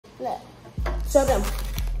Look. Show them.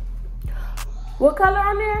 What color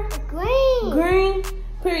on there? Green. Green.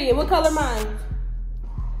 Period. What color mine?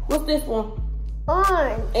 What's this one?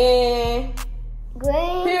 Orange. And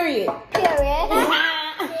Green. period. Period.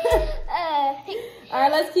 All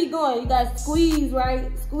right, let's keep going. You got squeeze, right?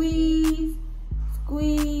 Squeeze.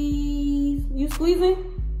 Squeeze. You squeezing?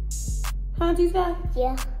 Huh, T-Sky?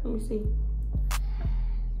 Yeah. Let me see.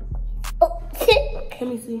 Oh. Let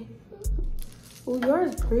me see. Oh,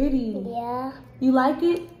 yours is pretty. Yeah. You like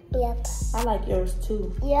it? Yep. I like yours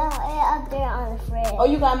too. Yeah, up there on the fridge. Oh,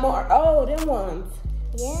 you got more. Oh, them ones.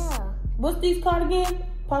 Yeah. What's these called again?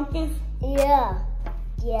 Pumpkins? Yeah.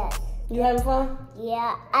 Yes. You having fun?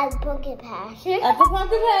 Yeah, at the pumpkin patch. At the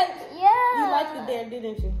pumpkin patch? Yeah. You liked it there,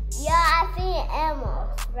 didn't you? Yeah, I seen Elmo,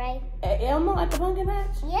 right? At Elmo at the pumpkin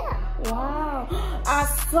patch? Yeah. Wow. I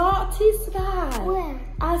saw T-Sky. Where?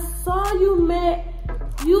 I saw you met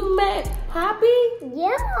Poppy?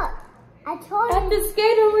 Yeah. I told At you. the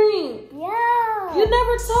skating rink. Yeah. You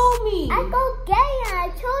never told me. I go get it. I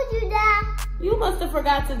told you that. You must have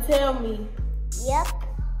forgot to tell me. Yep.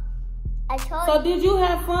 I told So did you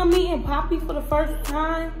have fun meeting Poppy for the first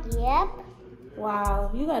time? you. Yep. Wow,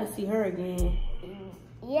 you gotta see her again.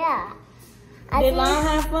 Yeah. Did Lion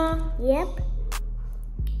have fun? Yep.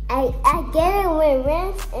 I get it with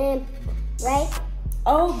Wrench and right?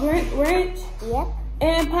 Oh, Wrench Yep.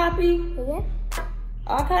 and Poppy. Yep.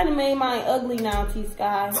 I kind of made mine ugly now,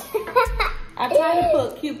 T-Sky. I tried to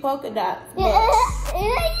put cute polka dots, but You're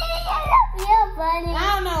funny. I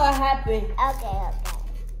don't know what happened. Okay.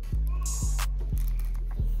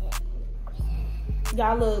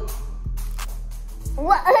 Y'all look.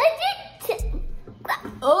 What?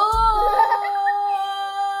 Oh!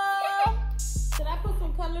 Should I put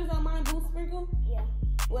some colors on mine, Blue Sprinkle? Yeah.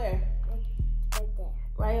 Where? Right there.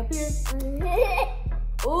 Right up here?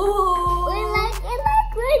 Ooh! It like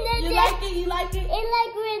green. You like it? You like it? It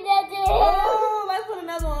like green. Oh, let's put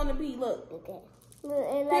another one on the P. Look. Okay.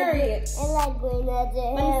 It Period. It like green as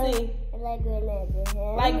a Let me see. It like green as a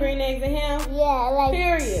ham. Like green eggs and ham? Yeah, like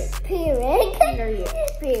Period. period. Period.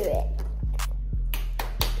 Period.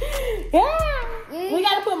 Yeah. We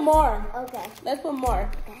gotta put more. Okay. Let's put more.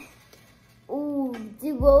 Okay. Ooh,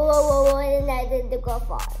 whoa, and I didn't go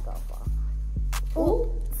far.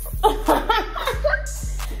 Ooh.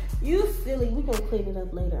 You silly. We gonna clean it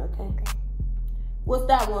up later, okay? What's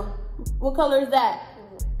that one? What color is that?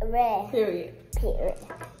 Red. Period. Period.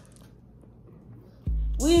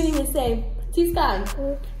 We didn't even say, T-Sky,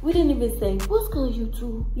 we didn't even say, what's good,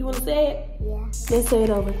 YouTube? You wanna say it? Yeah. Let's say it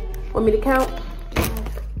over. Want me to count?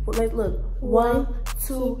 Well, let's look. 1,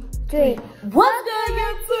 2, 3. What's good,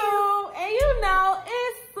 YouTube? And you know,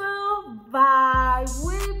 it's Survive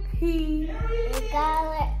with P.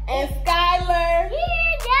 Skylar. And Skylar.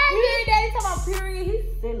 Yeah, You hear Daddy talking about period? He's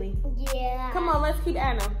silly. Yeah. Come on, let's keep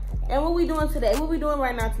adding them. And what we doing today? What we doing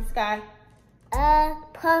right now, T-Sky?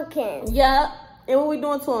 Pumpkin. Yup. And what we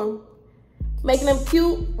doing to them? Making them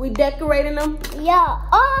cute. We decorating them. Yeah.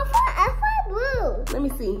 Oh, I find blue. Let me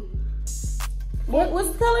see. What's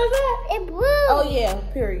the color is that? It's blue. Oh yeah,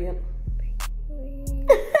 period.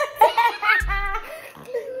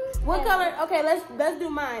 What color? Okay, let's do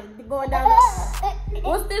mine. Going down.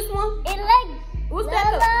 What's this one? It like What's that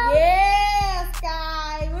color? Yeah,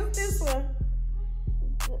 Sky. What's this one?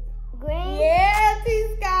 green. Yeah,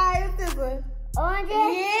 T-Sky. What's this one? Orange.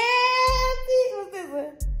 Yeah, T. What's this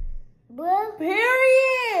one? Blue.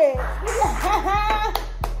 Period.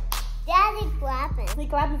 Daddy clapping. He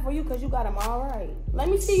clapping for you because you got them all right. Let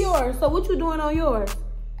me see yours. So what you doing on yours?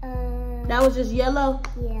 That was just yellow?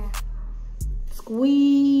 Yeah.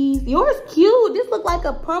 Squeeze. Yours cute. This look like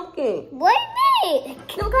a pumpkin. What do you mean? It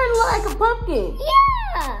kind of look like a pumpkin.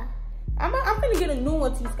 Yeah. I'm gonna get a new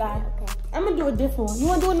one, T-Sky. Okay. I'm gonna do a different one. You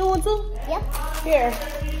wanna do a new one too? Yep. Here.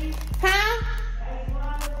 Huh?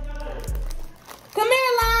 Come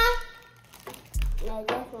here, Lon. No,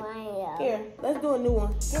 just mine, yeah. Here, let's do a new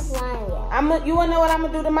one. Just mine, yeah. You wanna know what I'm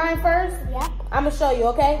gonna do to mine first? Yep. I'm gonna show you,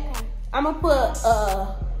 okay? Okay. I'm gonna put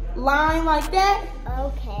a line like that.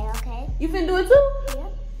 Okay. You finna do it too?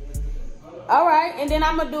 Yep. All right, and then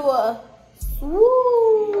I'm gonna do a swoop.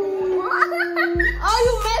 Oh,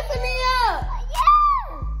 you messing me up. Yeah.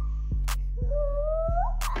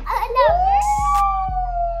 No.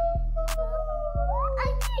 I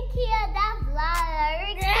can't hear that flower.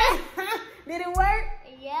 Did it work?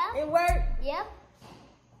 Yeah. It worked? Yep.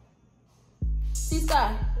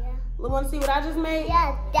 T-Sky, Yeah. you wanna see what I just made?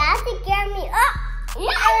 Yeah, Daddy get me up.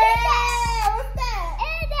 Yeah, what's that?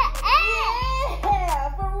 It's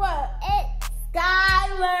Yeah, for what?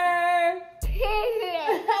 Skylar.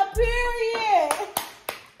 period. Period.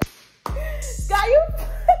 Sky, you.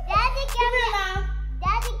 Daddy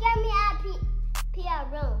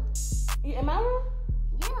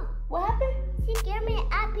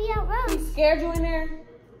scared you in there?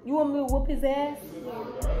 You want me to whoop his ass?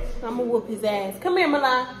 Yeah. I'm gonna whoop his ass. Come here,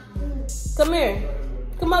 Milan. Come here.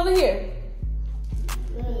 Come over here.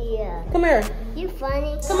 Yeah. Come here. You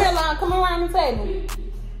funny. Come here, Lon. Come around the table.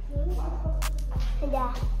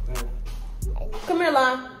 Yeah. Come here,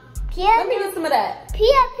 Lon. Pia Let me get some of that.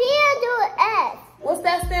 Pia do an S. What's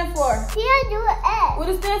that stand for? Pia do an S. What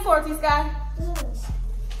does it stand for, T-Sky?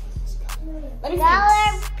 Let me see.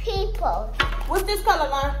 Dollar people. What's this color,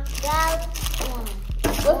 Lon? Dollar.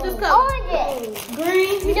 What's this color? Orange.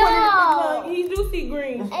 Green? He No. He do see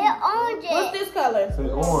green. And orange. What's this color? Say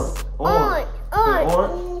orange. Orange. Say Orange.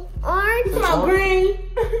 orange. Orange. Come on, green.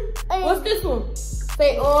 What's this one?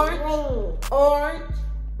 Say orange. Orange.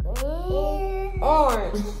 Green.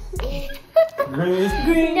 Orange. Green.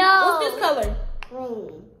 Green. No. What's this color?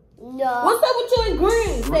 Green. No. What's up with you in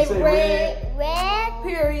green? Say Say red. Red.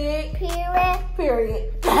 Period. Period.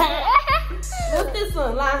 Period. What's this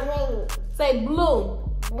one? Like, Green. say blue.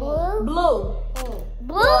 Blue. Blue.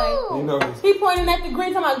 Blue. You know this. He pointing at the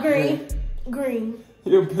green, talking about green. Green.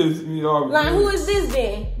 You piss me off. Like, who is this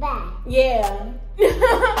then? Bad. Yeah.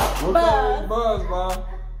 What color is Buzz. Buzz, Lon?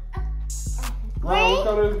 Lon, what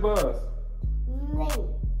color is Buzz?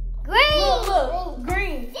 Green. Look.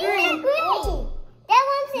 Green. Green. Green. That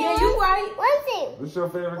one's it. Yeah, you right. One thing. What's your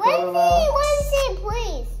favorite One color, Lon? thing,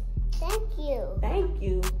 please. Thank you. Thank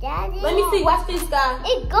you. Daddy. Let me see. Watch this guy.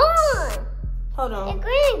 It's gone. Hold The on.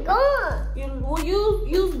 green gone. You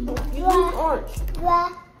use orange.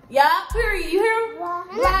 Black. Yeah, period. You hear him?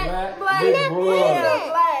 Black. Black. Big Yeah, boy.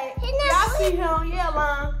 black. He's not Y'all see him? Yeah,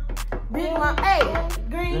 Lon. Big one. Hey,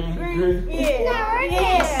 green. Green. Yeah.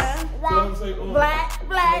 Yeah. Tell him say orange.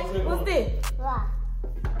 Black. What's this? Black.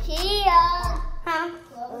 Kia. Huh?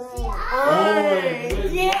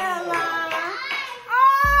 Orange. Yeah, Lon.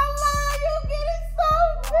 Oh, Lon, you get it so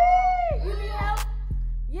big. You need help?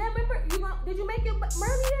 Yeah, remember? Did you make your Merlin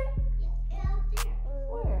yet?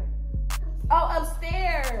 Where? Oh,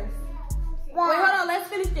 upstairs. Wait, hold on. Let's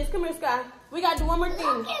finish this. Come here, Sky. We got to do one more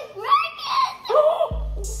thing.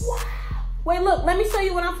 Wow. Wait, look. Let me show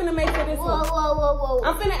you what I'm finna make for this one. Whoa.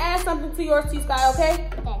 I'm finna add something to yours, T-Sky, okay?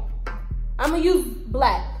 Okay. I'm gonna use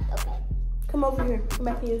black. Okay. Come over here. Come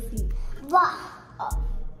back in your seat. Black.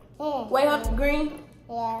 Yeah. Wait, hold on. Green.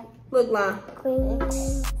 Yeah. Look, Lon. Green.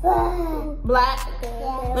 Black.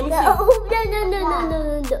 Yeah. Let me see. No.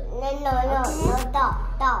 Stop.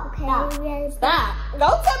 Okay. Stop.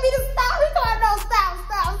 Don't tell me to stop. We talking about stop.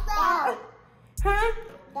 Huh?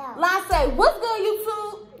 Stop. Lon say, what's good,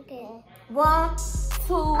 YouTube? Okay. 1,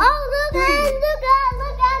 2, Oh, look, 3.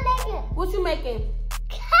 I'm making What you making?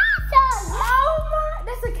 castle. Oh my,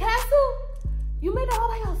 that's a castle? You made it all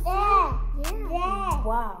by yourself? Yeah.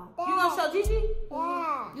 Wow. You gonna show Gigi?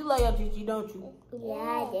 Yeah. You love your Gigi, don't you?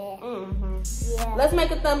 Yeah. Mm-hmm. Let's make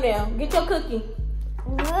a thumbnail. Get your cookie.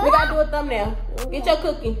 We gotta do a thumbnail. Get your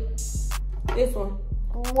cookie. This one.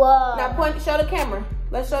 Whoa. Now point, show the camera.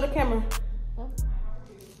 Let's show the camera.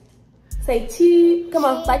 Say cheese. Come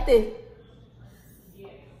on, like this.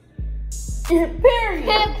 Period.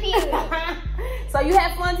 So you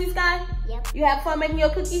had fun, T-Sky? Yep. You had fun making your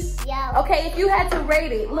cookies? Yeah. Okay, if you had to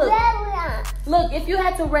rate it, look, if you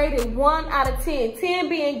had to rate it 1 out of 10, 10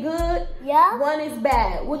 being good, Yeah. 1 is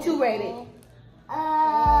bad. What you rate it?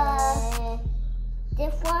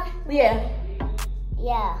 This one? Yeah.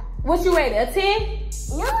 Yeah. What you rate it? A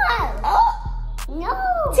 10? No. Oh, No.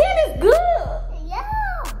 10 is good. Yeah.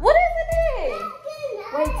 What is it then?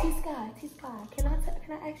 Wait, T-Sky, can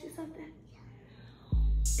I ask you something?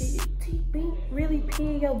 Did T-Bink really pee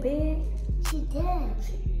in your bed? She did.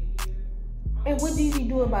 And what did you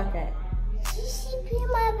do about that? She peed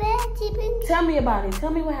my bed. T-Bink. Tell me about it. Tell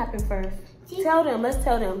me what happened first. Tell them. Let's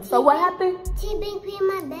tell them. So what happened? T-Bink peed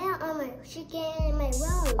my bed on my. She get in my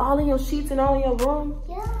room. All in your sheets and all in your room?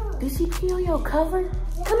 Yeah. Did she pee on your cover?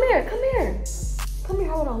 Yeah. Come here.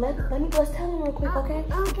 Hold on. Let's tell them real quick, okay?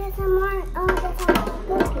 I'll get some more. I'll get some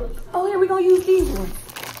more cookies. Oh, here, we're gonna use these ones.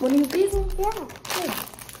 Wanna use these ones? Yeah.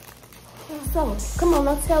 So, come on,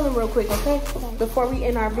 let's tell them real quick, okay? Before we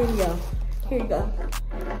end our video. Here you go.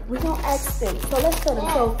 We're gonna ask them. So let's tell them.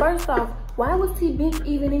 So first off, why was T-Bink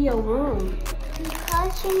even in your room?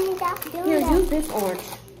 Because she needs to do Here, that. use this orange.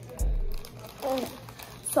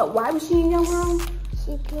 So why was she in your room?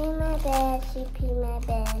 She peed my bed. She peed my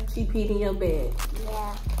bed. She peed in your bed.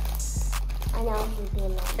 Yeah. I know she peed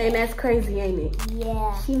my bed. And that's crazy, ain't it?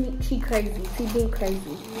 Yeah. She crazy. T-Bink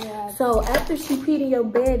crazy. Yeah. So after she peed in your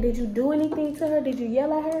bed, did you do anything to her? Did you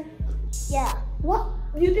yell at her? Yeah. What?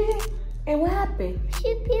 You did? And what happened?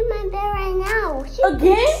 She peed my bed right now. She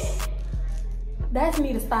Again? That's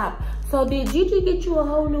me to stop. So did Gigi get you a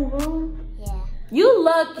whole new room? Yeah. You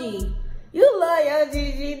lucky. You love your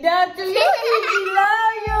Gigi, don't you? Your Gigi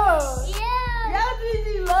love you. Yeah. Your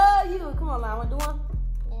Gigi love you. Come on, Lana, do one.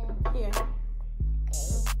 Yeah. Here.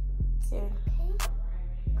 Here.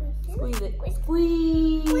 Okay. Squeeze it.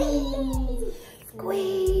 Squeeze.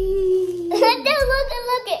 Squeeze.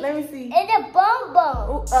 Look it. Let me see. It's a bumble.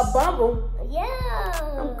 Ooh, a bubble.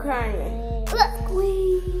 Yeah. I'm crying. Look. Squeeze.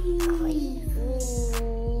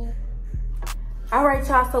 All right,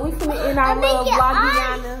 y'all. So we finna end our little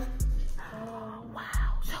vlogiana.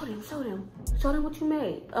 Wow. Show them. Show them what you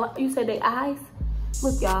made. You said they eyes?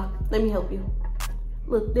 Look, y'all. Let me help you.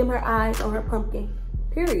 Look, them her eyes on her pumpkin.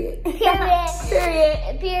 Period. Period.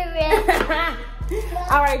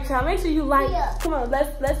 All right, y'all. Make sure you like. Come on,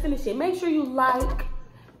 let's finish it. Make sure you like,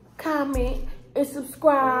 comment, and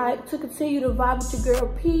subscribe to continue to vibe with your girl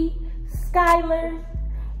P, Skylar,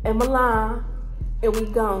 and Milan. And we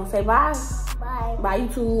gone. Say bye. Bye. Bye,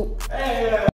 YouTube.